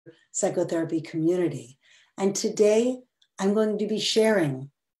psychotherapy community. And today I'm going to be sharing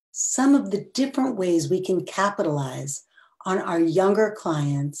some of the different ways we can capitalize on our younger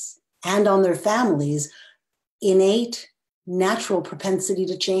clients and on their families' innate natural propensity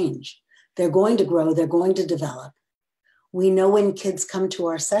to change. They're going to grow, they're going to develop. We know when kids come to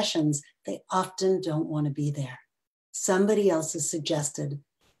our sessions, they often don't want to be there. Somebody else has suggested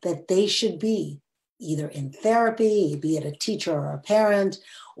that they should be either in therapy, be it a teacher or a parent,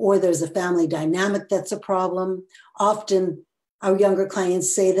 or there's a family dynamic that's a problem. Often our younger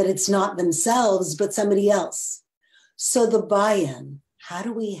clients say that it's not themselves, but somebody else. So the buy-in, how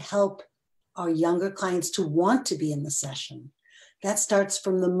do we help our younger clients to want to be in the session? That starts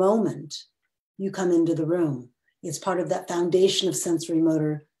from the moment you come into the room. It's part of that foundation of sensory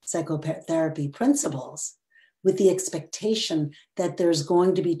motor psychotherapy principles, with the expectation that there's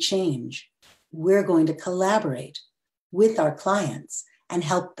going to be change. We're going to collaborate with our clients and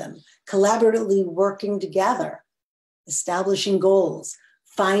help them, collaboratively working together, establishing goals,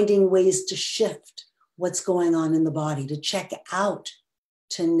 finding ways to shift what's going on in the body, to check out,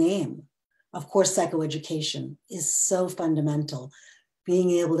 to name. Of course, psychoeducation is so fundamental,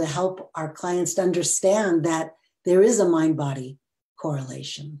 being able to help our clients to understand that there is a mind-body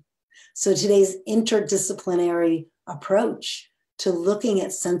correlation. So today's interdisciplinary approach to looking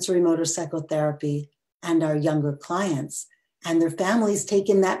at sensory motor psychotherapy and our younger clients and their families take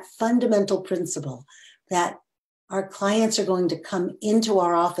in that fundamental principle that our clients are going to come into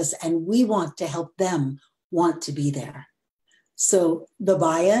our office and we want to help them want to be there. So the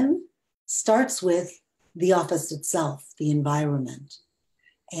buy-in starts with the office itself, the environment.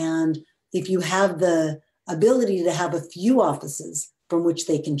 And if you have the ability to have a few offices from which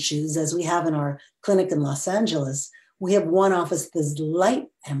they can choose, as we have in our clinic in Los Angeles, we have one office that's light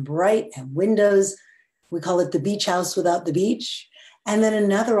and bright and windows. We call it the beach house without the beach. And then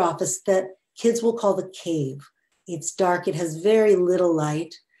another office that kids will call the cave. It's dark, it has very little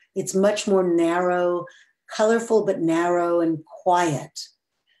light. It's much more narrow, colorful, but narrow and quiet.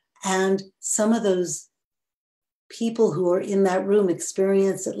 And some of those people who are in that room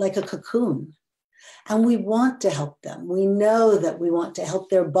experience it like a cocoon. And we want to help them. We know that we want to help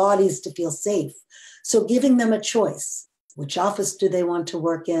their bodies to feel safe. So giving them a choice, which office do they want to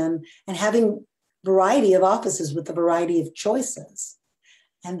work in, and having variety of offices with a variety of choices.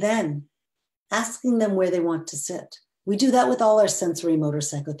 And then asking them where they want to sit. We do that with all our sensory motor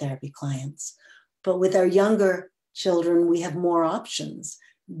psychotherapy clients. But with our younger children, we have more options.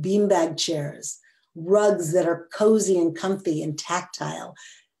 Beanbag chairs, rugs that are cozy and comfy and tactile.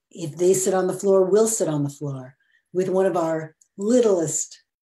 If they sit on the floor, we'll sit on the floor. With one of our littlest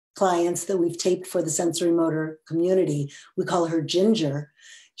clients that we've taped for the sensory motor community, we call her Ginger.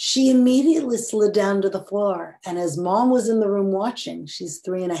 She immediately slid down to the floor. And as mom was in the room watching, she's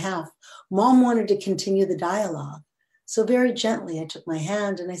 3.5, mom wanted to continue the dialogue. So very gently, I took my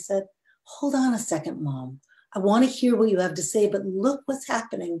hand and I said, hold on a second, mom. I want to hear what you have to say, but look what's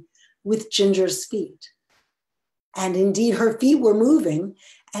happening with Ginger's feet. And indeed, her feet were moving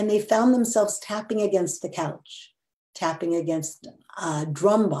and they found themselves tapping against the couch, tapping against a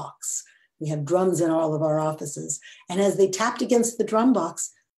drum box. We have drums in all of our offices. And as they tapped against the drum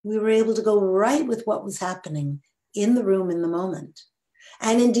box, we were able to go right with what was happening in the room in the moment.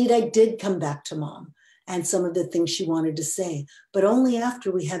 And indeed, I did come back to mom and some of the things she wanted to say, but only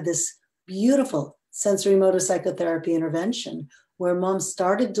after we had this beautiful sensory motor psychotherapy intervention where mom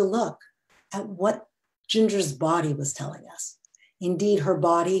started to look at what Ginger's body was telling us. Indeed, her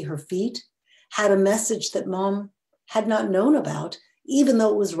body, her feet, had a message that mom had not known about, even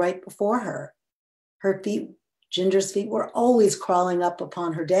though it was right before her. Her feet, Ginger's feet, were always crawling up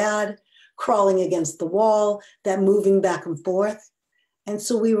upon her dad, crawling against the wall, that moving back and forth. And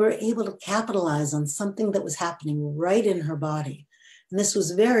so we were able to capitalize on something that was happening right in her body. And this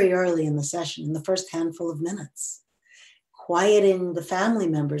was very early in the session, in the first handful of minutes. Quieting the family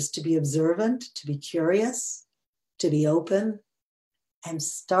members to be observant, to be curious, to be open, and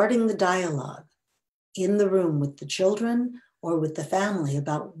starting the dialogue in the room with the children or with the family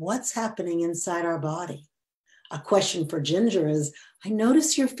about what's happening inside our body. A question for Ginger is, I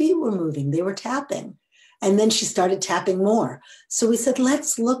noticed your feet were moving, they were tapping. And then she started tapping more. So we said,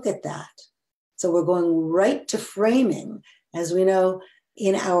 let's look at that. So we're going right to framing. As we know,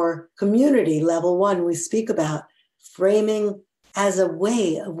 in our community, level 1, we speak about framing as a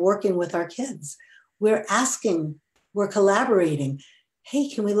way of working with our kids. We're asking, we're collaborating. Hey,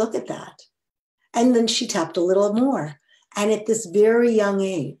 can we look at that? And then she tapped a little more. And at this very young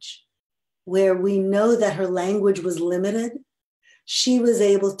age, where we know that her language was limited, she was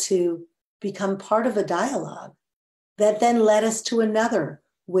able to become part of a dialogue that then led us to another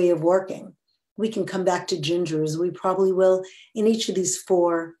way of working. We can come back to Ginger, as we probably will in each of these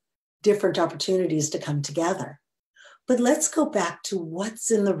 4 different opportunities to come together. But let's go back to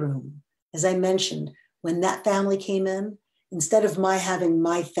what's in the room. As I mentioned, when that family came in, instead of my having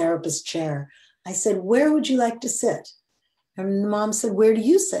my therapist chair, I said, where would you like to sit? And the mom said, where do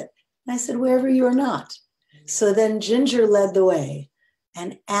you sit? And I said, wherever you are not. So then Ginger led the way.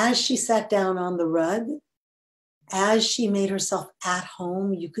 And as she sat down on the rug, as she made herself at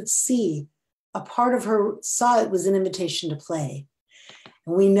home, you could see a part of her saw it was an invitation to play.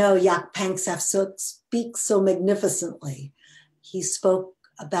 And we know Jaak Panksepp speaks so magnificently. He spoke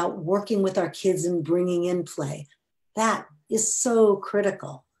about working with our kids and bringing in play. That is so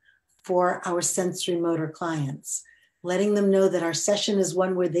critical for our sensory motor clients, letting them know that our session is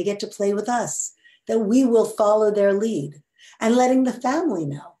one where they get to play with us, that we will follow their lead, and letting the family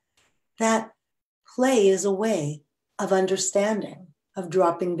know that play is a way of understanding, of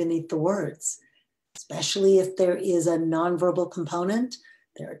dropping beneath the words, especially if there is a nonverbal component.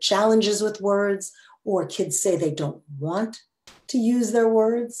 There are challenges with words, or kids say they don't want to use their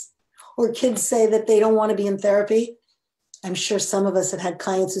words, or kids say that they don't want to be in therapy. I'm sure some of us have had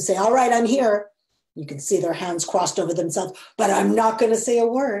clients who say, all right, I'm here. You can see their hands crossed over themselves, but I'm not going to say a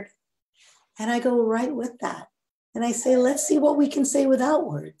word. And I go right with that. And I say, let's see what we can say without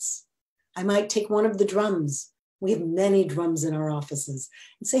words. I might take one of the drums. We have many drums in our offices,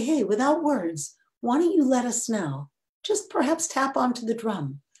 and say, hey, without words, why don't you let us know? Just perhaps tap onto the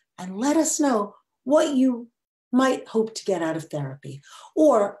drum and let us know what you might hope to get out of therapy,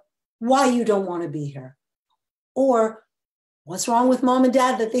 or why you don't want to be here, or what's wrong with mom and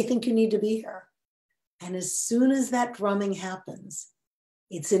dad that they think you need to be here. And as soon as that drumming happens,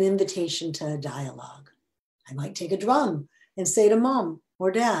 it's an invitation to a dialogue. I might take a drum and say to mom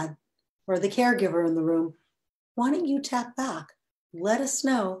or dad or the caregiver in the room, why don't you tap back? Let us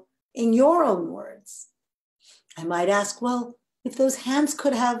know in your own words. I might ask, well, if those hands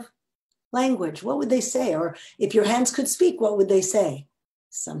could have language, what would they say? Or if your hands could speak, what would they say?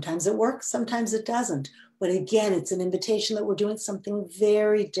 Sometimes it works, sometimes it doesn't. But again, it's an invitation that we're doing something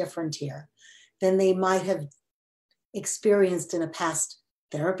very different here than they might have experienced in a past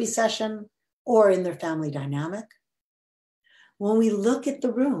therapy session or in their family dynamic. When we look at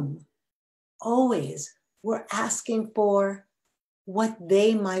the room, always we're asking for what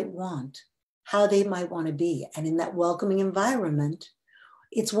they might want, how they might want to be. And in that welcoming environment,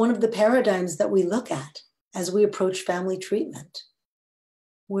 it's one of the paradigms that we look at as we approach family treatment.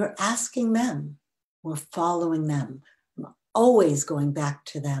 We're asking them, we're following them, always going back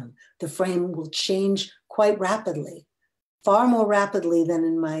to them. The frame will change quite rapidly, far more rapidly than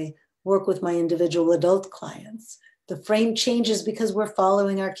in my work with my individual adult clients. The frame changes because we're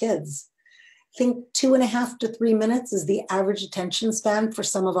following our kids. Think 2.5 to 3 minutes is the average attention span for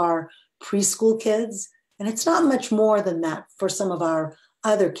some of our preschool kids. And it's not much more than that for some of our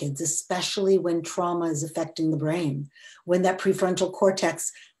other kids, especially when trauma is affecting the brain, when that prefrontal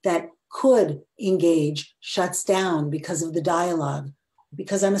cortex that could engage shuts down because of the dialogue,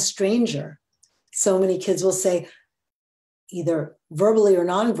 because I'm a stranger. So many kids will say, either verbally or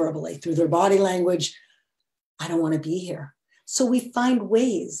non-verbally, through their body language, I don't want to be here. So we find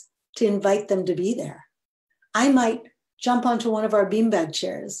ways to invite them to be there. I might jump onto one of our beanbag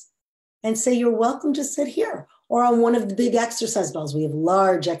chairs and say, you're welcome to sit here, or on one of the big exercise balls. We have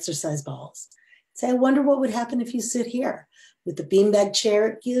large exercise balls. Say, I wonder what would happen if you sit here. With the beanbag chair,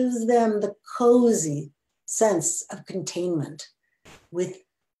 it gives them the cozy sense of containment. With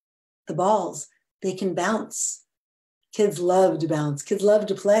the balls, they can bounce. Kids love to bounce. Kids love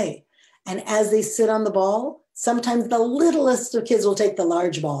to play. And as they sit on the ball, sometimes the littlest of kids will take the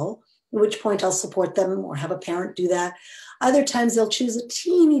large ball, at which point I'll support them or have a parent do that. Other times they'll choose a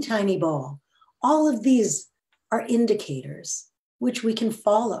teeny tiny ball. All of these are indicators which we can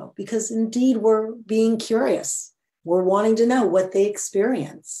follow because indeed we're being curious. We're wanting to know what they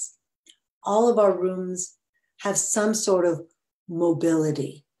experience. All of our rooms have some sort of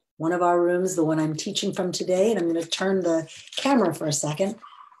mobility. One of our rooms, the one I'm teaching from today, and I'm going to turn the camera for a second,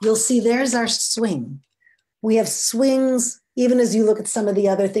 you'll see there's our swing. We have swings, even as you look at some of the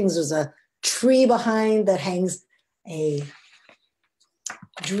other things, there's a tree behind that hangs a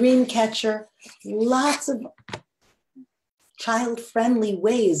dream catcher, lots of child-friendly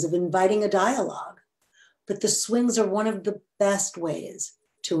ways of inviting a dialogue. But the swings are one of the best ways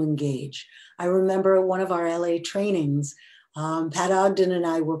to engage. I remember at one of our LA trainings, Pat Ogden and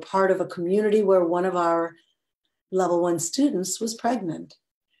I were part of a community where one of our level 1 students was pregnant.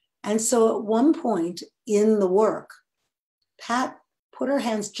 And so at one point in the work, Pat put her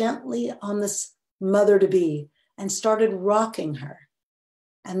hands gently on this mother-to-be and started rocking her.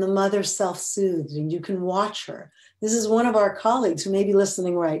 and the mother self-soothed, and you can watch her. This is one of our colleagues who may be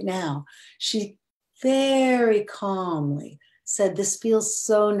listening right now. She very calmly said, "This feels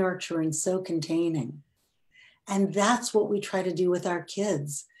so nurturing, so containing." And that's what we try to do with our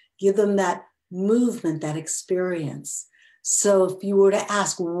kids. Give them that movement, that experience. So if you were to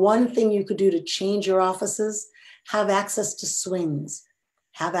ask one thing you could do to change your offices, have access to swings,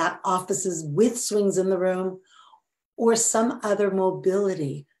 have offices with swings in the room, or some other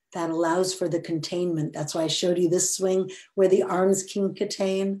mobility that allows for the containment. That's why I showed you this swing where the arms can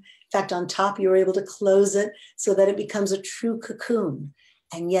contain. In fact, on top, you're able to close it so that it becomes a true cocoon.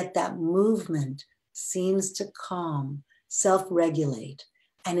 And yet that movement seems to calm, self-regulate,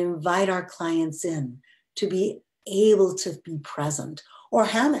 and invite our clients in to be able to be present. Or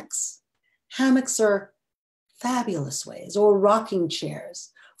hammocks. Hammocks are fabulous ways, or rocking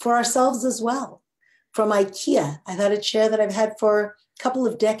chairs for ourselves as well. From IKEA, I've had a chair that I've had for a couple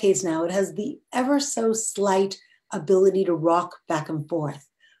of decades now. It has the ever so slight ability to rock back and forth,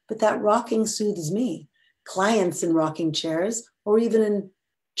 but that rocking soothes me. Clients in rocking chairs, or even in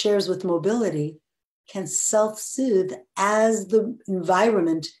chairs with mobility, can self-soothe as the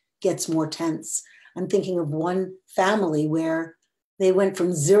environment gets more tense. I'm thinking of one family where they went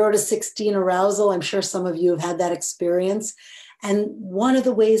from 0 to 16 arousal. I'm sure some of you have had that experience. And one of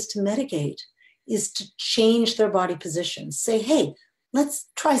the ways to mitigate is to change their body position. Say, "Hey, let's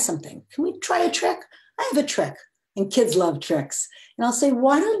try something. Can we try a trick? I have a trick." And kids love tricks. And I'll say,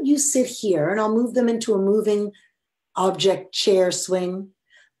 "Why don't you sit here?" And I'll move them into a moving object, chair, swing.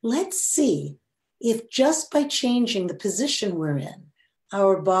 Let's see if just by changing the position we're in,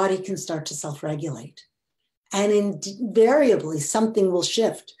 our body can start to self-regulate. And invariably, something will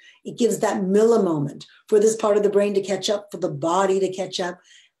shift. It gives that millimoment for this part of the brain to catch up, for the body to catch up,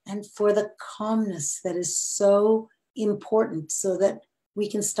 and for the calmness that is so important so that we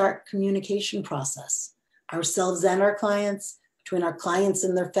can start communication process, ourselves and our clients, between our clients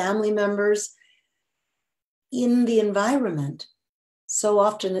and their family members, in the environment. So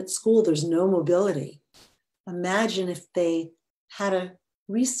often at school, there's no mobility. Imagine if they had a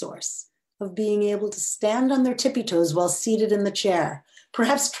resource of being able to stand on their tippy toes while seated in the chair.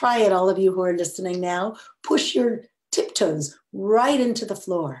 Perhaps try it, all of you who are listening now. Push your tiptoes right into the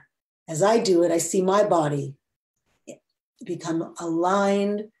floor. As I do it, I see my body become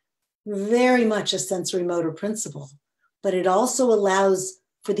aligned, very much a sensory motor principle, but it also allows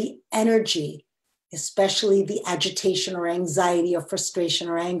for the energy, especially the agitation or anxiety or frustration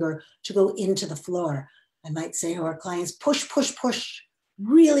or anger, to go into the floor. I might say to our clients, push, push, push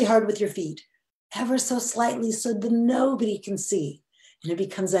really hard with your feet, ever so slightly so that nobody can see. And it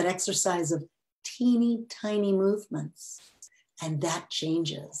becomes that exercise of teeny tiny movements. And that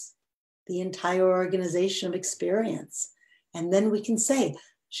changes the entire organization of experience. And then we can say,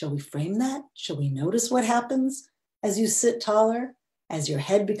 shall we frame that? Shall we notice what happens as you sit taller, as your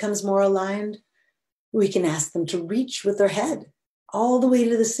head becomes more aligned? We can ask them to reach with their head all the way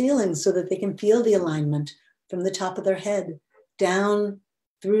to the ceiling so that they can feel the alignment from the top of their head down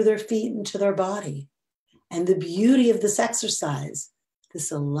through their feet into their body. And the beauty of this exercise,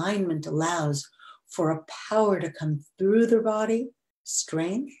 this alignment allows for a power to come through the body,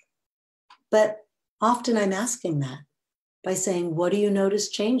 strength. But often I'm asking that by saying, what do you notice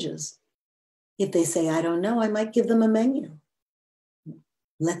changes? If they say, I don't know, I might give them a menu.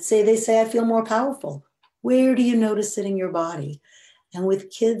 Let's say they say, I feel more powerful. Where do you notice it in your body? And with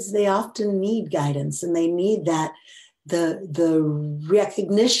kids, they often need guidance, and they need that, the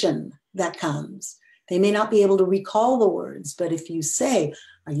recognition that comes. They may not be able to recall the words, but if you say,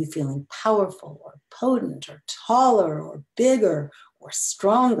 are you feeling powerful or potent or taller or bigger or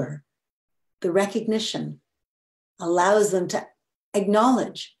stronger? The recognition allows them to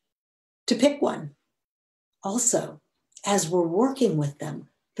acknowledge, to pick one. Also, as we're working with them,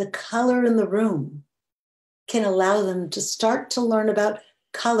 the color in the room can allow them to start to learn about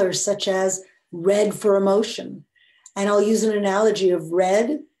colors such as red for emotion. And I'll use an analogy of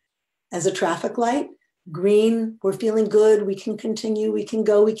red as a traffic light, green, we're feeling good, we can continue, we can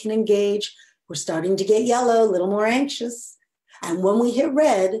go, we can engage. We're starting to get yellow, a little more anxious. And when we hit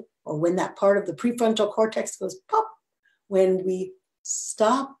red, or when that part of the prefrontal cortex goes pop, when we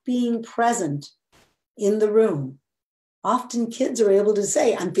stop being present in the room, often kids are able to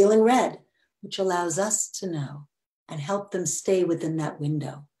say, I'm feeling red, which allows us to know and help them stay within that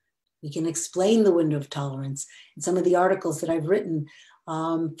window. We can explain the window of tolerance. In some of the articles that I've written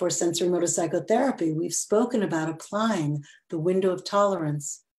for sensory motor psychotherapy, we've spoken about applying the window of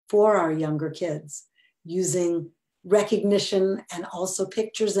tolerance for our younger kids using recognition and also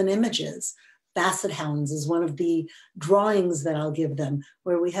pictures and images basset hounds is one of the drawings that I'll give them,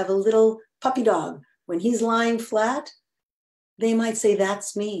 where we have a little puppy dog. When he's lying flat, they might say,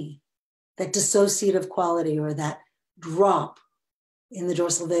 that's me. That dissociative quality or that drop in the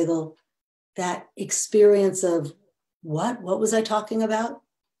dorsal vagal, that experience of what was I talking about?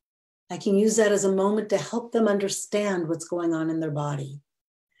 I can use that as a moment to help them understand what's going on in their body.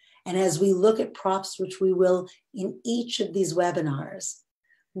 And as we look at props, which we will in each of these webinars,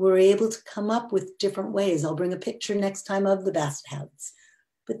 we're able to come up with different ways. I'll bring a picture next time of the basset hounds,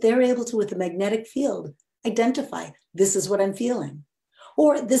 but they're able to, with a magnetic field, identify, this is what I'm feeling,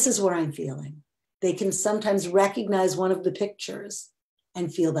 or this is where I'm feeling. They can sometimes recognize one of the pictures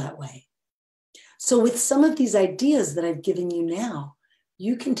and feel that way. So with some of these ideas that I've given you now,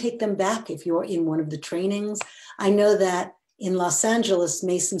 you can take them back if you're in one of the trainings. I know that in Los Angeles,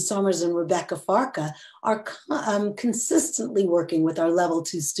 Mason Somers and Rebecca Farka are consistently working with our level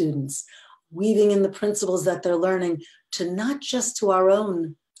 2 students, weaving in the principles that they're learning to not just to our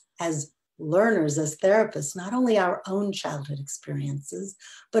own as learners, as therapists, not only our own childhood experiences,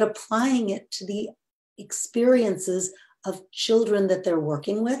 but applying it to the experiences of children that they're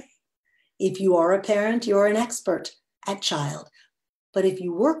working with. If you are a parent, you're an expert at child. But if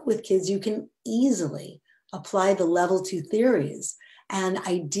you work with kids, you can easily apply the level 2 theories and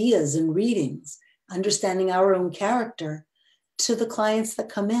ideas and readings, understanding our own character, to the clients that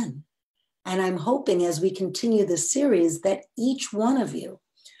come in. And I'm hoping as we continue this series that each one of you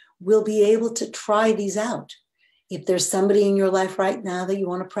will be able to try these out. If there's somebody in your life right now that you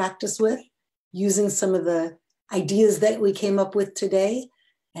want to practice with, using some of the ideas that we came up with today,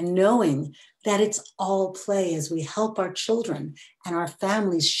 and knowing that it's all play as we help our children and our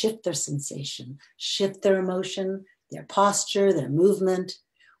families shift their sensation, shift their emotion, their posture, their movement.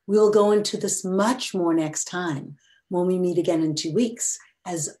 We'll go into this much more next time when we meet again in 2 weeks,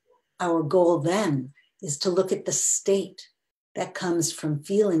 as our goal then is to look at the state that comes from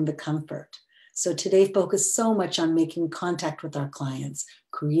feeling the comfort. So today focused so much on making contact with our clients,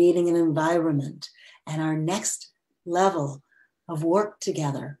 creating an environment, and our next level of work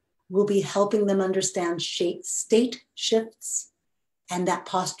together will be helping them understand state shifts and that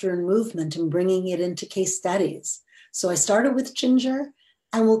posture and movement and bringing it into case studies. So I started with Ginger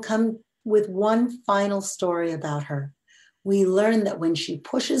and we'll come with one final story about her. We learned that when she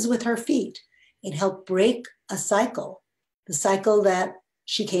pushes with her feet, it helped break a cycle, the cycle that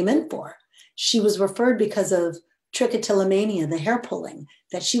she came in for. She was referred because of trichotillomania, the hair pulling,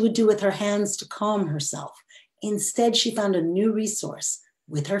 that she would do with her hands to calm herself. Instead, she found a new resource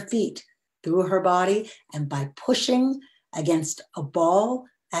with her feet, through her body, and by pushing against a ball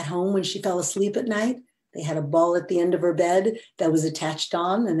at home when she fell asleep at night. They had a ball at the end of her bed that was attached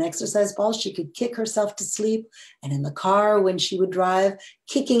on, an exercise ball. She could kick herself to sleep. And in the car when she would drive,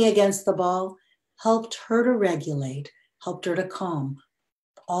 kicking against the ball helped her to regulate, helped her to calm.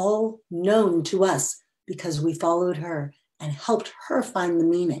 All known to us because we followed her and helped her find the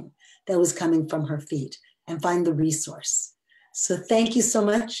meaning that was coming from her feet and find the resource. So thank you so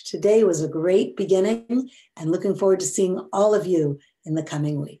much. Today was a great beginning and looking forward to seeing all of you in the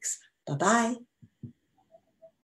coming weeks. Bye-bye.